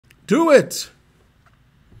Do it.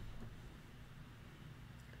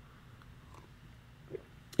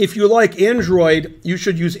 If you like Android, you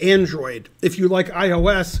should use Android. If you like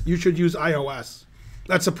iOS, you should use iOS.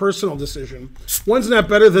 That's a personal decision. One's not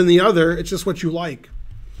better than the other. It's just what you like.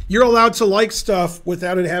 You're allowed to like stuff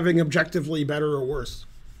without it having objectively better or worse.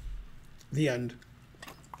 The end.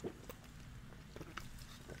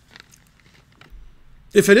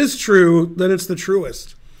 If it is true, then it's the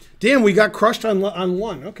truest. Damn, we got crushed on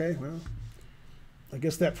one. Okay, well, I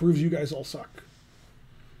guess that proves you guys all suck.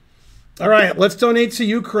 All right, let's donate to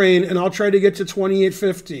Ukraine, and I'll try to get to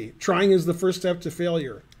 2850. Trying is the first step to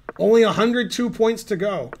failure. Only 102 points to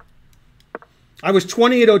go. I was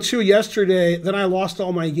 2802 yesterday, then I lost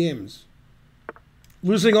all my games.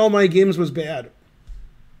 Losing all my games was bad.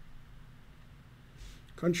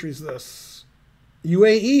 Country's this.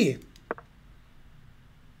 UAE.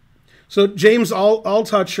 So James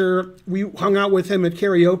Alltoucher, we hung out with him at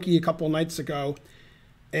karaoke a couple nights ago.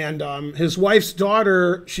 And his wife's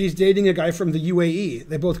daughter, she's dating a guy from the UAE.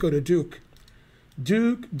 They both go to Duke.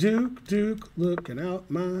 Duke, Duke, Duke, looking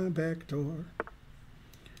out my back door.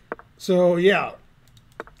 So, yeah.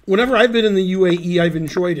 Whenever I've been in the UAE, I've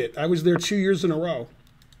enjoyed it. I was there 2 years in a row.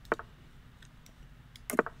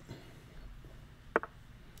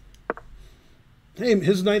 Hey,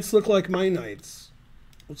 his nights look like my nights.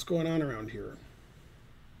 What's going on around here?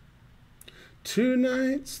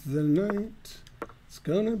 Tonight's the night. It's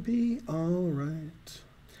gonna be alright,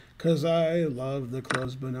 'cause I love the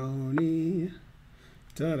clothes Benoni.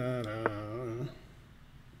 Da-da-da.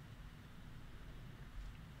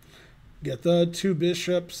 Get the two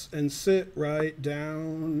bishops and sit right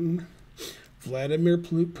down. Vladimir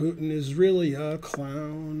Putin is really a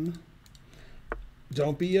clown.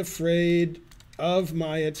 Don't be afraid of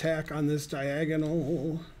my attack on this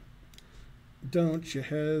diagonal. Don't you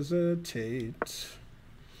hesitate.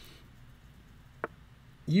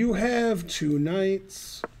 You have two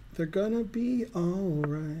knights, they're gonna be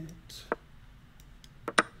alright.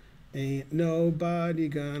 Ain't nobody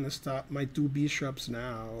gonna stop my two bishops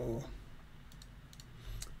now.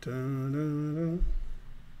 Da-da-da.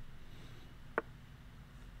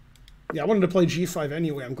 Yeah, I wanted to play g5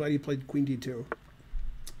 anyway. I'm glad he played queen d2.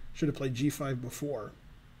 Should have played g5 before.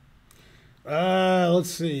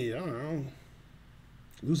 Let's see. I don't know.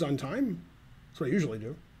 Lose on time? That's what I usually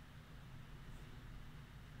do.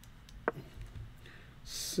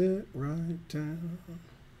 Sit right down.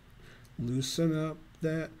 Loosen up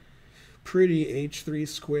that pretty h3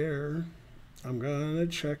 square. I'm gonna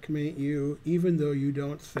checkmate you, even though you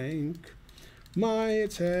don't think my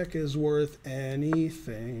attack is worth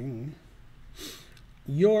anything.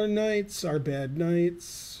 Your knights are bad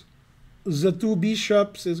knights. The two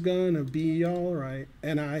bishops is gonna be alright.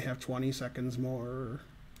 And I have 20 seconds more.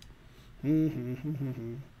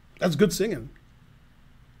 That's good singing.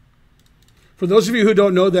 For those of you who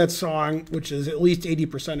don't know that song, which is at least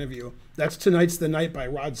 80% of you, that's Tonight's the Night by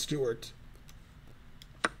Rod Stewart.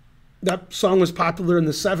 That song was popular in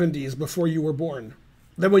the 70s before you were born.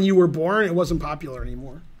 Then when you were born, it wasn't popular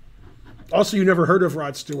anymore. Also, you never heard of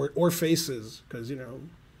Rod Stewart or Faces, because, you know,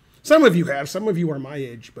 some of you have. Some of you are my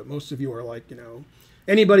age, but most of you are like, you know,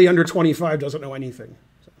 anybody under 25 doesn't know anything.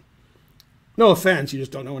 So, no offense, you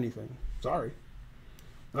just don't know anything. Sorry.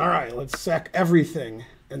 All right, let's sack everything,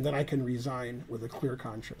 and then I can resign with a clear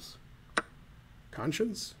conscience.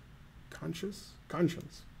 Conscience? Conscious?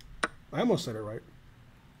 Conscience. I almost said it right.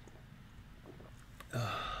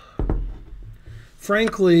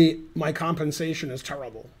 Frankly, my compensation is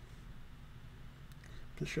terrible.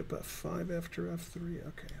 Bishop f5 after f3.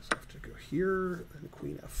 Okay, so I have to go here, and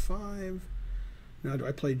queen f5. Now, do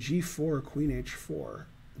I play g4 or queen h4?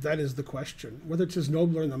 That is the question. Whether 'tis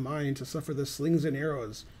nobler in the mind to suffer the slings and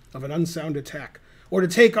arrows of an unsound attack, or to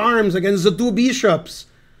take arms against the two bishops,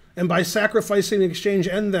 and by sacrificing in exchange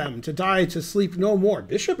end them, to die, to sleep no more.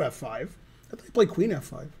 Bishop f5? I thought I played queen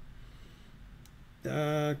f5.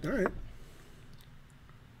 All right.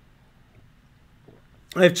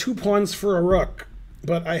 I have 2 pawns for a rook,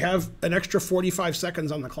 but I have an extra 45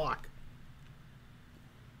 seconds on the clock.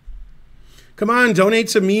 Come on, donate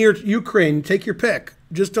to me or Ukraine. Take your pick.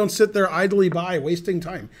 Just don't sit there idly by, wasting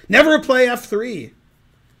time. Never play f3.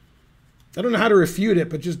 I don't know how to refute it,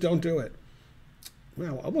 but just don't do it.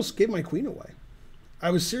 Wow, I almost gave my queen away.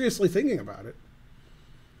 I was seriously thinking about it.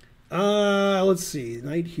 Let's see.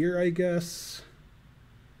 Knight here, I guess.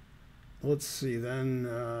 Let's see. Then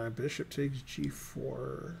bishop takes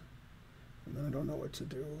g4. And then I don't know what to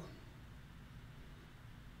do.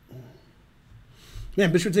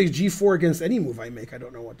 Man, bishop takes g4 against any move I make. I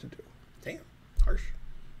don't know what to do. Damn, harsh.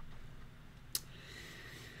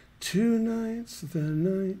 Tonight's the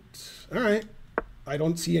night. All right. I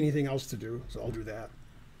don't see anything else to do, so I'll do that.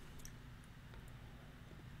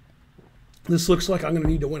 This looks like I'm going to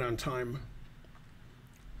need to win on time.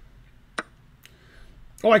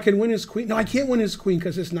 Oh, I can win his queen. No, I can't win his queen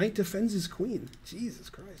because his knight defends his queen. Jesus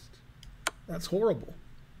Christ. That's horrible.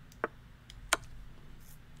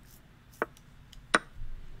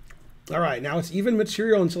 All right, now it's even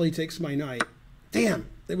material until he takes my knight. Damn,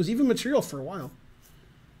 it was even material for a while.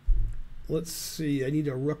 Let's see, I need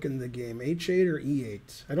a rook in the game. H8 or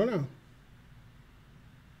E8? I don't know.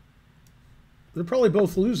 They're probably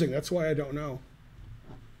both losing, that's why I don't know.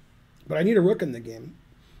 But I need a rook in the game.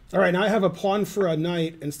 All right, now I have a pawn for a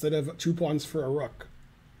knight instead of 2 pawns for a rook.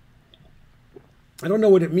 I don't know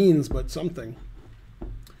what it means, but something.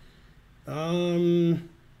 Let's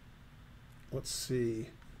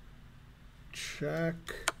see.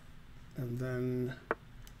 Check. And then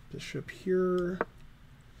bishop here.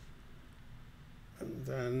 And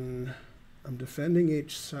then I'm defending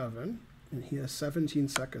h7. And he has 17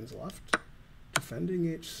 seconds left. Defending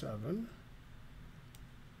h7.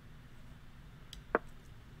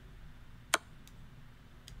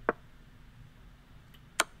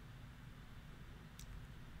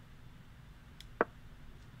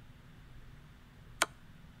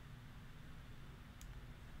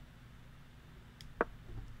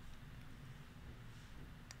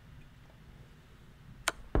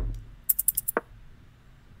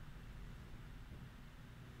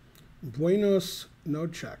 Buenos, no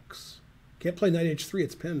checks. Can't play knight h3,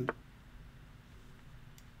 it's pinned.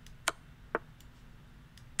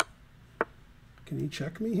 Can he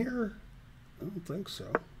check me here? I don't think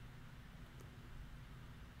so.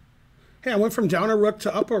 Hey, I went from down a rook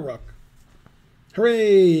to up a rook.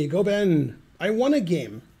 Hooray, go Ben. I won a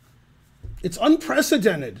game. It's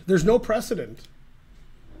unprecedented. There's no precedent.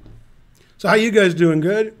 So how you guys doing?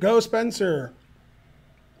 Good? Go Spencer.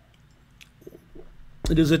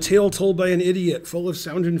 It is a tale told by an idiot, full of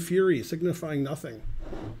sound and fury, signifying nothing.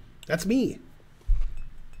 That's me.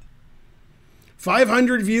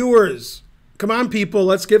 500 viewers. Come on, people.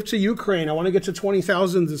 Let's give to Ukraine. I want to get to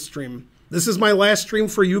 20,000 this stream. This is my last stream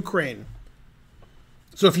for Ukraine.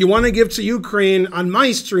 So if you want to give to Ukraine on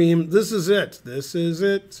my stream, this is it. This is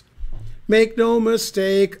it. Make no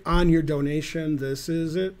mistake on your donation. This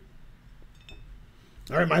is it.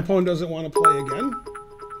 All right, my opponent doesn't want to play again.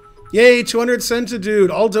 Yay, 200 cents a dude.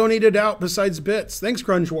 All donated out besides bits. Thanks,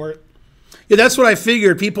 Grungewart. Yeah, that's what I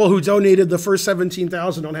figured. People who donated the first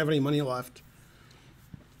 17,000 don't have any money left.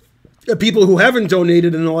 People who haven't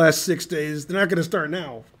donated in the last 6 days, they're not going to start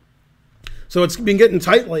now. So it's been getting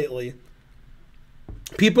tight lately.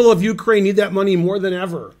 People of Ukraine need that money more than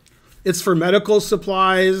ever. It's for medical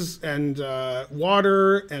supplies and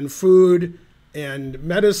water and food and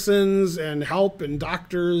medicines and help and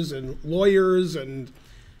doctors and lawyers and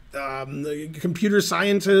computer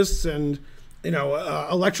scientists and, you know,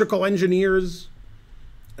 electrical engineers.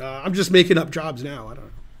 I'm just making up jobs now. I don't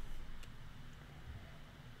know.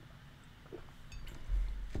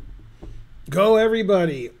 Go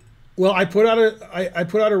everybody. Well, I put out a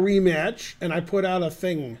rematch and I put out a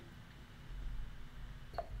thing.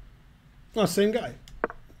 Oh, same guy.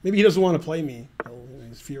 Maybe he doesn't want to play me. Oh,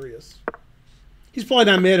 he's furious. He's probably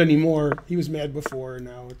not mad anymore. He was mad before.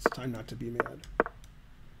 Now it's time not to be mad.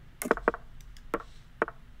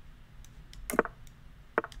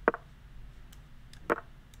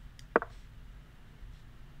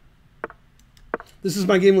 This is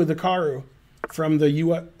my game with Hikaru from the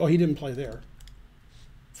U.S. Oh, he didn't play there.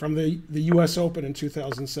 From the U.S. Open in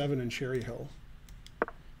 2007 in Cherry Hill.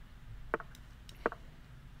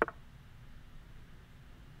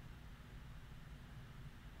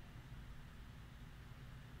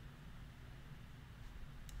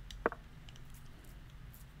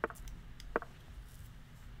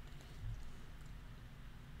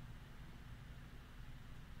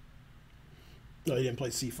 No, he didn't play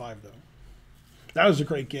C5 though. That was a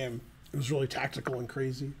great game. It was really tactical and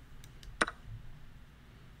crazy.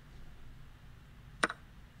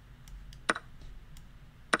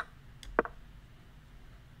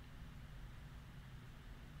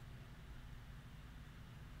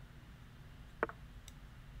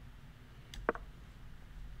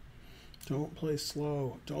 Don't play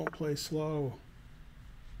slow. Don't play slow.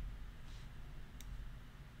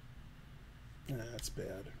 That's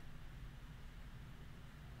bad.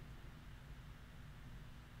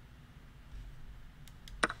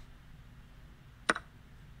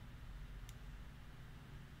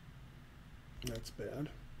 That's bad.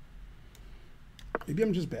 Maybe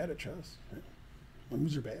I'm just bad at chess. My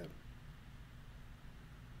moves are bad.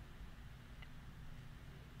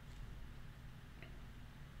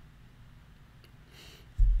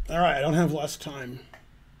 All right, I don't have less time.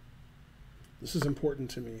 This is important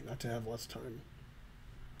to me, not to have less time.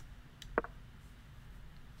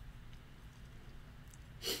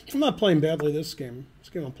 I'm not playing badly this game. This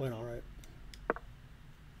game I'm playing all right.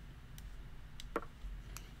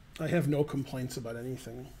 I have no complaints about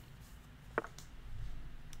anything.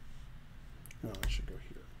 No, I should go here.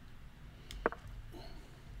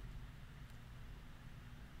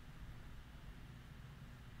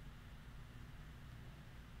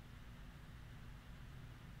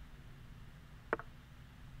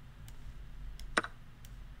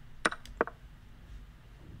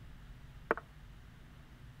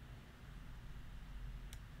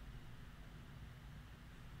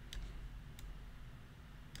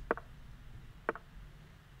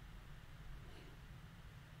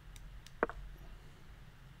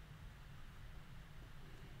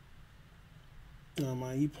 No,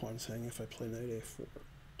 my e-pawn's saying if I play knight a4.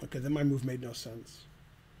 Okay, then my move made no sense.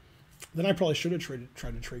 Then I probably should have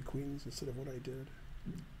tried to trade queens instead of what I did.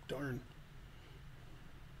 Darn.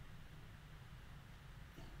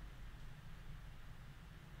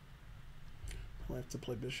 I have to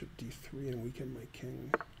play bishop d3 and weaken my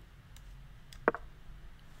king.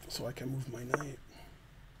 So I can move my knight.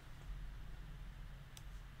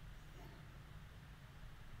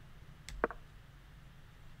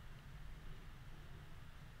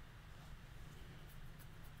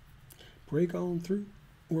 Break on through.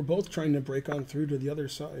 We're both trying to break on through to the other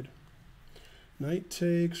side. Knight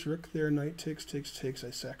takes, rook there, knight takes, takes.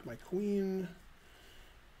 I sack my queen.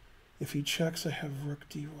 If he checks, I have rook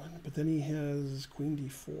d1, but then he has queen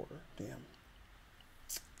d4. Damn.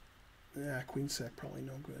 Yeah, queen sack probably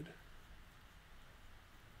no good.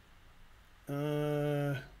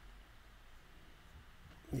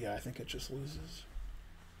 Yeah, I think it just loses.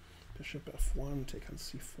 Bishop f1, take on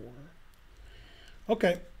c4.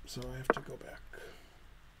 Okay, so I have to go back.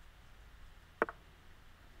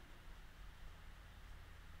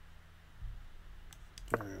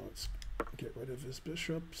 All right, let's get rid of his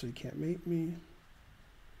bishop so he can't mate me.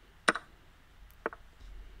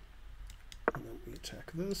 And then we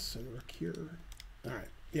attack this and rook here. All right.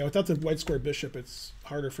 Yeah, without the white square bishop, it's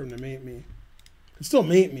harder for him to mate me. He can still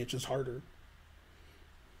mate me, it's just harder.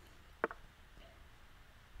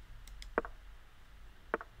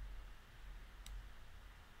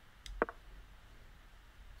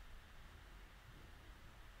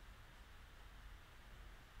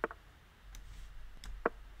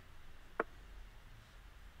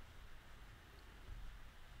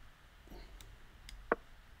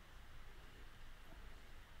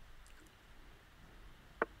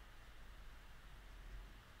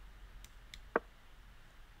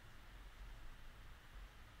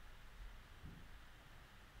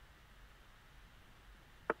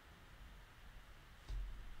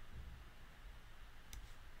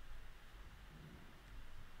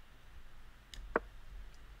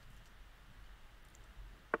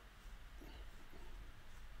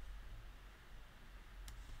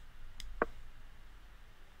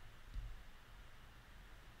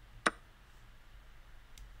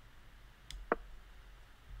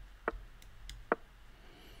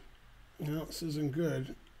 No, this isn't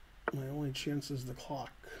good. My only chance is the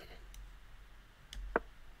clock.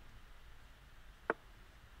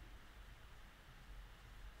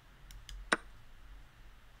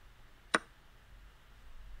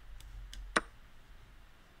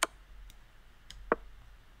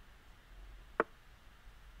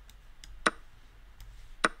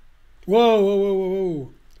 Whoa, whoa, whoa, whoa,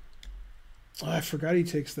 whoa. Oh, I forgot he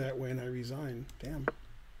takes that way and I resign. Damn.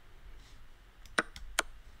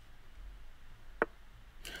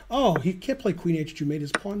 Oh, he can't play queen h2 mate.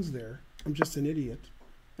 His pawn's there. I'm just an idiot.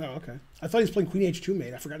 Oh, okay. I thought he was playing queen h2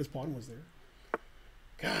 mate. I forgot his pawn was there.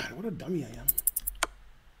 God, what a dummy I am.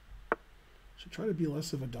 Should try to be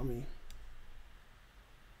less of a dummy.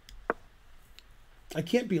 I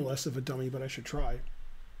can't be less of a dummy, but I should try.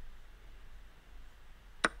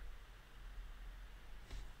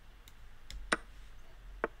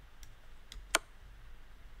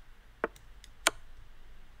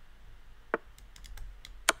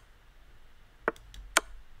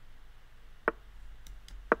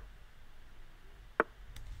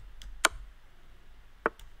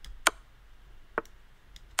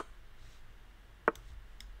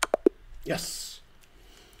 Yes.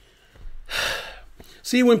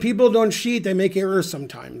 See, when people don't cheat, they make errors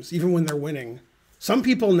sometimes, even when they're winning. Some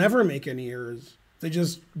people never make any errors. They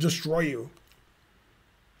just destroy you.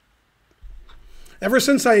 Ever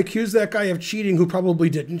since I accused that guy of cheating who probably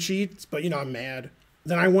didn't cheat, but, you know, I'm mad.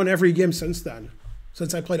 Then I won every game since then,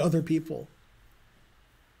 since I played other people.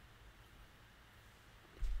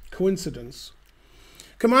 Coincidence.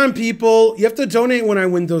 Come on, people. You have to donate when I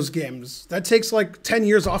win those games. That takes like 10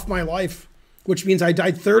 years off my life, which means I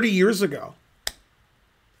died 30 years ago.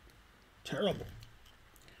 Terrible.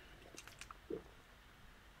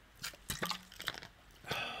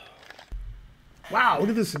 Wow, look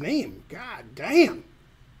at this name. God damn.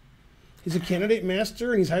 He's a candidate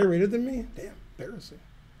master and he's higher rated than me? Damn, embarrassing.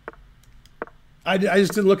 I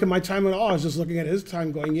just didn't look at my time at all. I was just looking at his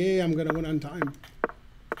time going, yeah, I'm going to win on time.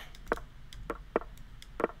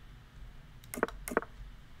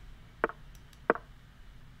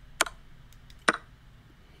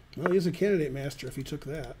 Well, he's a candidate master if he took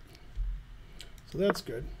that. So that's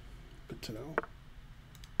good. Good to know.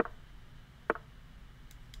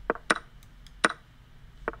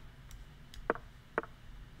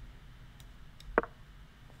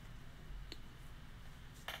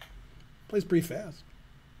 Plays pretty fast.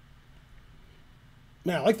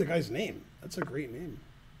 Man, I like the guy's name. That's a great name.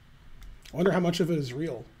 I wonder how much of it is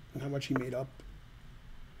real and how much he made up.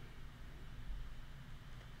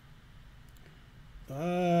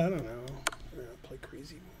 I don't know. I'm gonna play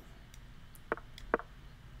crazy move.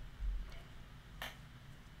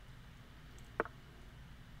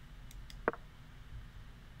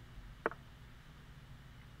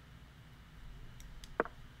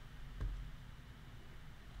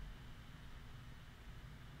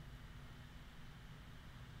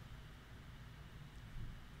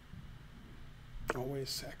 Always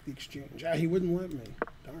sack the exchange. Ah, he wouldn't let me.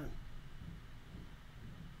 Darn.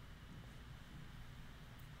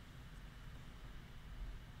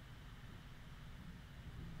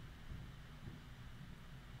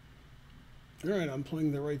 All right, I'm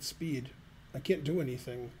playing the right speed. I can't do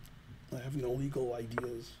anything. I have no legal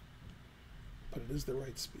ideas, but it is the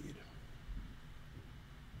right speed.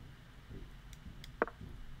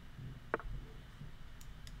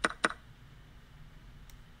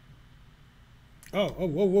 Oh, whoa,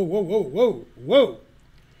 whoa, whoa, whoa, whoa, whoa.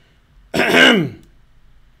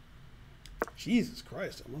 Jesus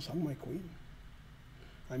Christ, I almost hung my queen.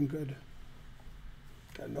 I'm good.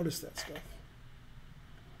 Gotta notice that stuff.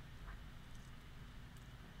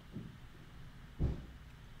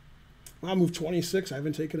 I'll move 26. I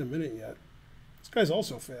haven't taken a minute yet. This guy's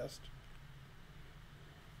also fast.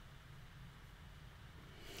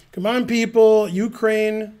 Come on, people.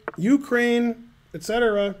 Ukraine,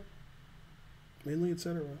 etc. Mainly,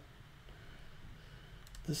 etc.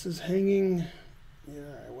 This is hanging.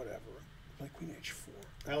 Yeah, whatever. Like Queen H4.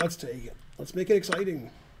 All right, let's take it. Let's make it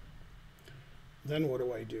exciting. Then what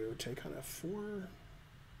do I do? Take on F4.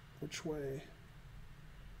 Which way?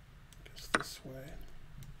 I guess this way.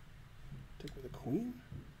 Take with a queen?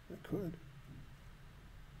 I could.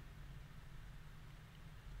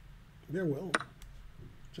 Maybe I will.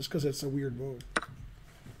 Just because it's a weird move.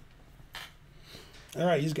 All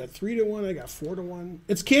right, he's got 3-1. I got 4-1.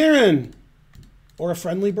 It's Karen! Or a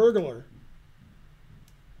friendly burglar.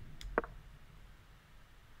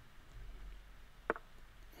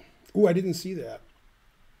 Ooh, I didn't see that.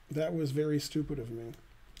 That was very stupid of me.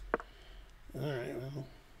 All right, well.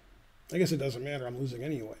 I guess it doesn't matter. I'm losing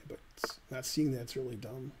anyway, but not seeing that's really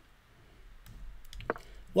dumb.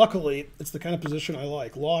 Luckily, it's the kind of position I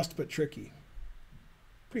like. Lost, but tricky.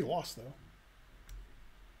 Pretty lost, though.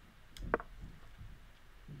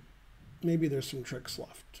 Maybe there's some tricks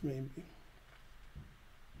left. Maybe.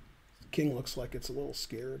 The king looks like it's a little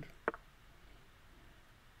scared.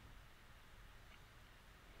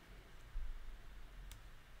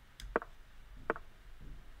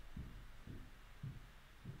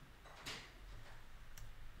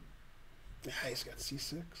 Yeah, he's got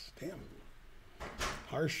C6. Damn.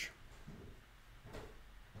 Harsh.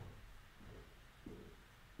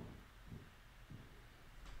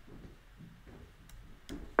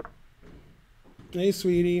 Hey,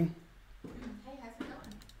 sweetie. Hey, how's it going?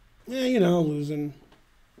 Yeah, you know, losing.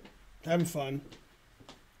 Having fun.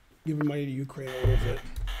 Giving money to Ukraine a little bit.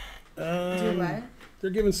 Do what? They're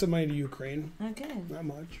giving some money to Ukraine. Oh, good. Not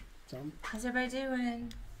much. Some. How's everybody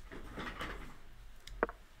doing?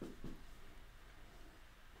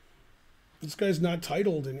 This guy's not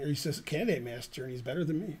titled, and he's just a candidate master, and he's better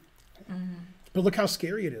than me. Mm-hmm. But look how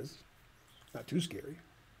scary it is. Not too scary.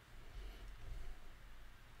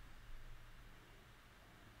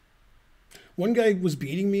 One guy was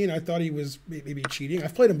beating me, and I thought he was maybe cheating.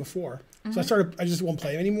 I've played him before. Mm-hmm. So I just won't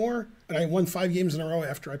play him anymore. And I won 5 games in a row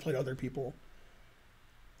after I played other people.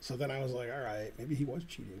 So then I was like, all right, maybe he was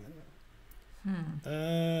cheating. I don't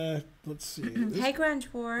know. Let's see. Hey,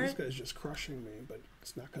 Grunge Ward. This guy's just crushing me, but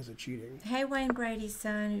it's not because of cheating. Hey, Wayne Brady's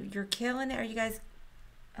son. You're killing it. Are you guys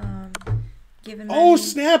giving money Oh,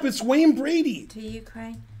 snap. It's Wayne Brady. to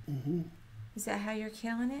Ukraine? Mm-hmm. Is that how you're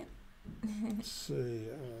killing it? Let's see.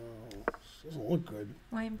 This doesn't look good.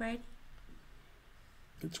 Wayne Brady.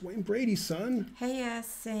 It's Wayne Brady, son. Hey,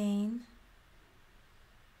 Yassine.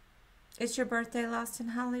 It's your birthday, Lost in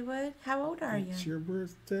Hollywood. How old are you? It's your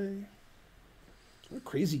birthday. What a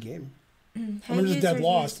crazy game. Hey, I mean, it's dead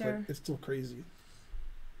lost, user. but it's still crazy.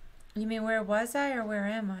 You mean where was I or where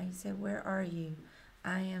am I? You said, where are you?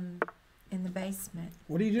 I am in the basement.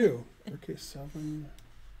 What do you do? Okay, 7,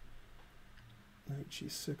 Knight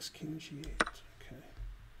G6, King G8. Okay.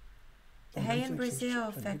 Hey, Knight in takes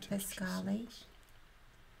Brazil, G- effect Knight takes Pasquale. G6.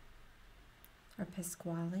 Or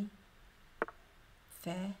Pasquale.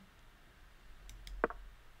 Fe.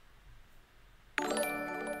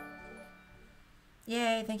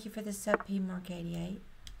 Yay, thank you for the sub, P Mark 88.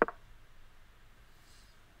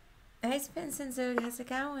 Hey, Spencer Zood, how's it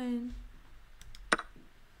going?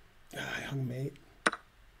 I hung mate.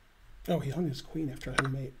 Oh, he hung his queen after I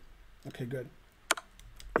hung mate. Okay, good.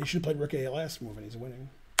 He should have played rook A last move, and he's winning.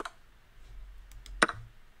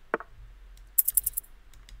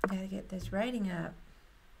 Gotta get this rating up.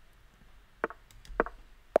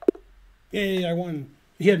 Yeah, I won.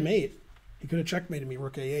 He had mate. He could have checkmated me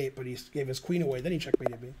rook A8, but he gave his queen away. Then he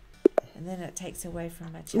checkmated me. And then it takes away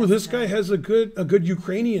from my chest. Oh, this guy has a good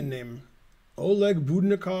Ukrainian name. Oleg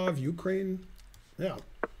Budnikov, Ukraine. Yeah.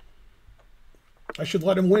 I should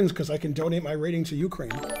let him win because I can donate my rating to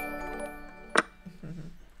Ukraine.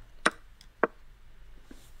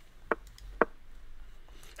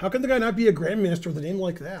 How can the guy not be a grandmaster with a name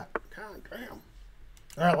like that? God damn.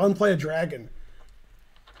 All right, let him play a dragon.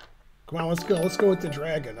 Come on, let's go. Let's go with the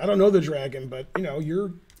dragon. I don't know the dragon, but you know,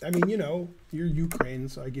 you're Ukraine,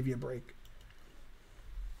 so I give you a break.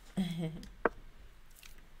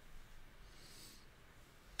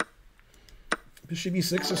 Bishop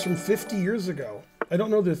E6 is from 50 years ago. I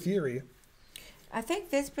don't know the theory. I think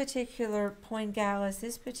this particular point, Gallus,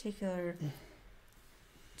 this particular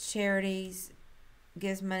charities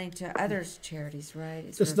gives money to others' charities, right?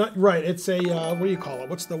 It's not right. It's a what do you call it?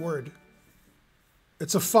 What's the word?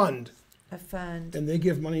 It's a fund. A fund. And they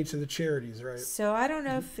give money to the charities, right? So I don't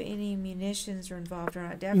know if any munitions are involved or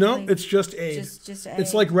not. No, Definitely. it's just aid. Just aid.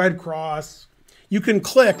 It's like Red Cross. You can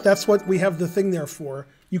click. That's what we have the thing there for.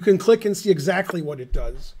 You can click and see exactly what it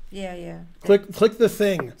does. Yeah, yeah. Click the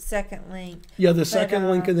thing. Second link. Yeah, the second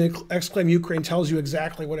link and the exclaim Ukraine tells you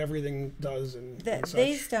exactly what everything does and such.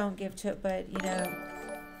 These don't give to it, but, you know,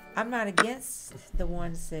 I'm not against the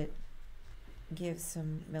ones that give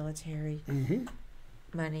some military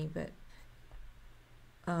money, but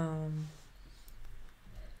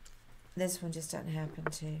this one just doesn't happen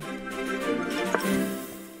to.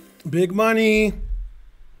 Big money.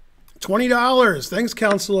 $20. Thanks,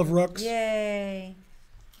 Council of Rooks. Yay.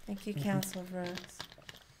 Thank you, Council of Rooks.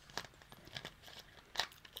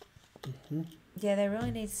 Yeah, they really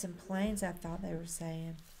need some planes, I thought they were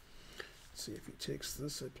saying. Let's see if he takes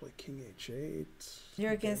this. I play King H8.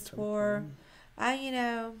 You're against war.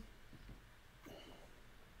 I'm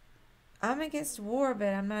against war,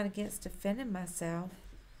 but I'm not against defending myself.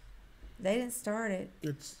 They didn't start it.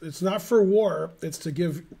 It's not for war. It's to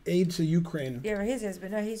give aid to Ukraine. Yeah, his is,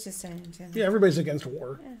 but no, he's just saying in general. Yeah, everybody's against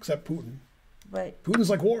war except Putin. But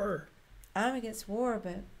Putin's like war. I'm against war,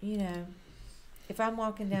 but you know, if I'm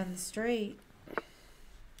walking down the street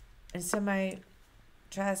and somebody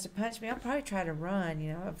tries to punch me, I'll probably try to run.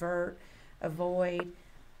 You know, avoid.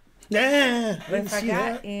 Nah, But if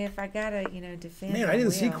I gotta, you know, defend. Man, I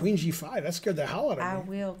didn't see Queen G5. That scared the hell out of me. I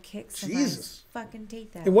will kick somebody's fucking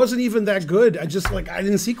teeth out. It wasn't even that good. I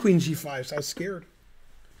didn't see Queen G5, so I was scared.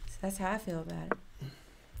 So that's how I feel about it.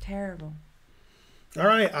 Terrible. All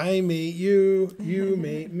right, I mate you. You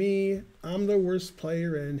mate me. I'm the worst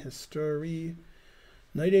player in history.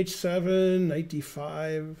 Knight H7, Knight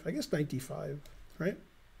D5. I guess Knight D5, right?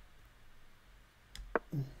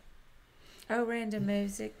 Oh, random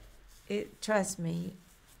music. Trust me.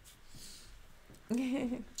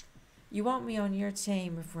 You want me on your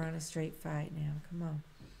team if we're on a straight fight now. Come on.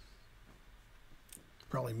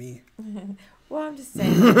 Probably me. Well, I'm just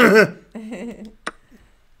saying.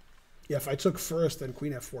 Yeah, if I took first, then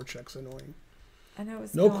Queen F4 check's annoying. I know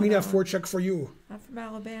it's no Queen F4 check for you. I'm from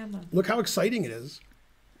Alabama. Look how exciting it is.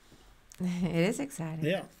 It is exciting.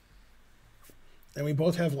 Yeah. And we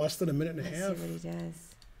both have less than a minute and a half. Let's see what he does.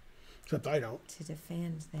 Except I don't. To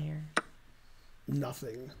defend there.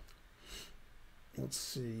 Nothing. Let's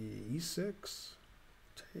see. E6.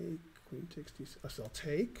 Take. Queen takes D6. I'll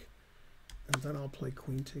take. And then I'll play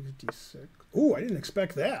Queen takes D6. Ooh, I didn't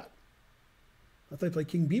expect that. I thought I'd play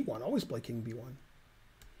King B1. Always play King B1.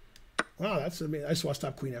 Wow, that's amazing. I just want to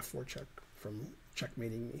stop Queen F4 check from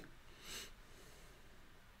checkmating me.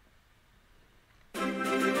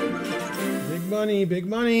 money, big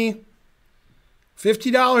money.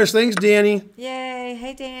 $50. Thanks, Danny. Yay.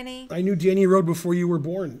 Hey, Danny. I knew Danny rode before you were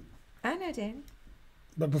born. I know Danny.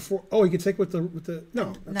 But before, oh, you could take with the,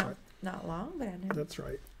 no, that's right. Not long, but I know. That's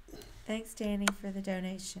right. Thanks, Danny, for the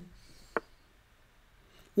donation.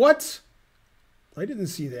 What? I didn't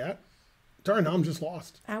see that. Darn, now I'm just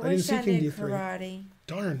lost. I didn't wish see I King knew D3. karate.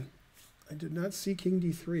 Darn. I did not see King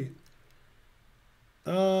D3.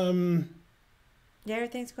 Yeah,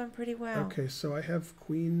 everything's going pretty well. Okay, so I have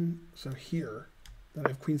queen, so here. Then I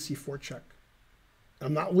have queen c4 check.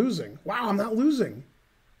 I'm not losing. Wow, I'm not losing.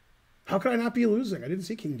 How could I not be losing? I didn't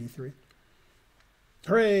see King D3.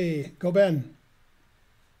 Hooray, go Ben.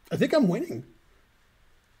 I think I'm winning.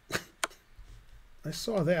 I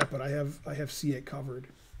saw that, but I have c8 covered.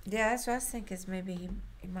 Yeah, that's what I was thinking, is maybe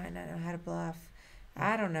he might not know how to bluff.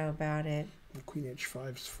 I don't know about it. Queen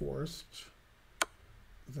h5's forced.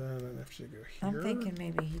 Then I have to go here. I'm thinking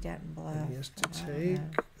maybe he doesn't bluff. Then he has to take.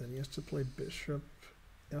 Then he has to play bishop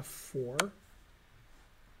f4.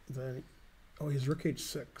 Then, oh, he's rook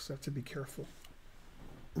h6. I have to be careful.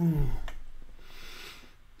 Okay.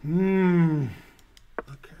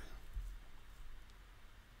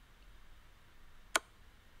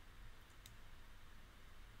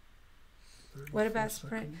 What about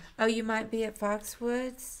spring? Oh, you might be at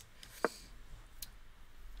Foxwoods,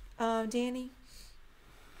 Danny?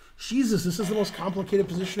 Jesus, this is the most complicated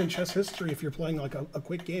position in chess history if you're playing like a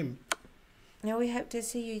quick game. No, we hope to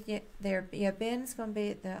see you get there. Yeah, Ben's going to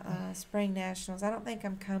be at the Spring Nationals. I don't think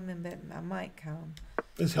I'm coming, but I might come.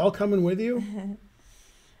 Is Hell coming with you?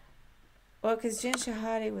 Well, because Jen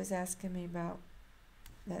Shahadi was asking me about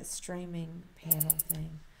that streaming panel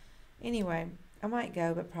thing. Anyway, I might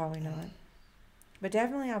go, but probably not. But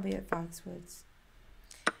definitely I'll be at Foxwoods.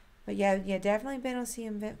 But yeah, definitely Ben will see you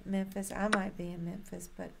in Memphis. I might be in Memphis,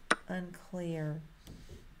 but unclear.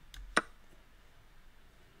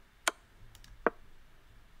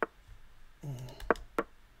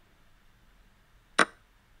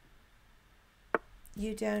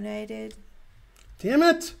 You donated. Damn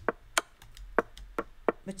it!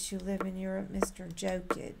 But you live in Europe, Mr.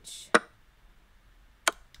 Jokage.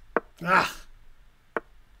 Ah!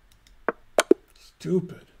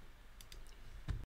 Stupid.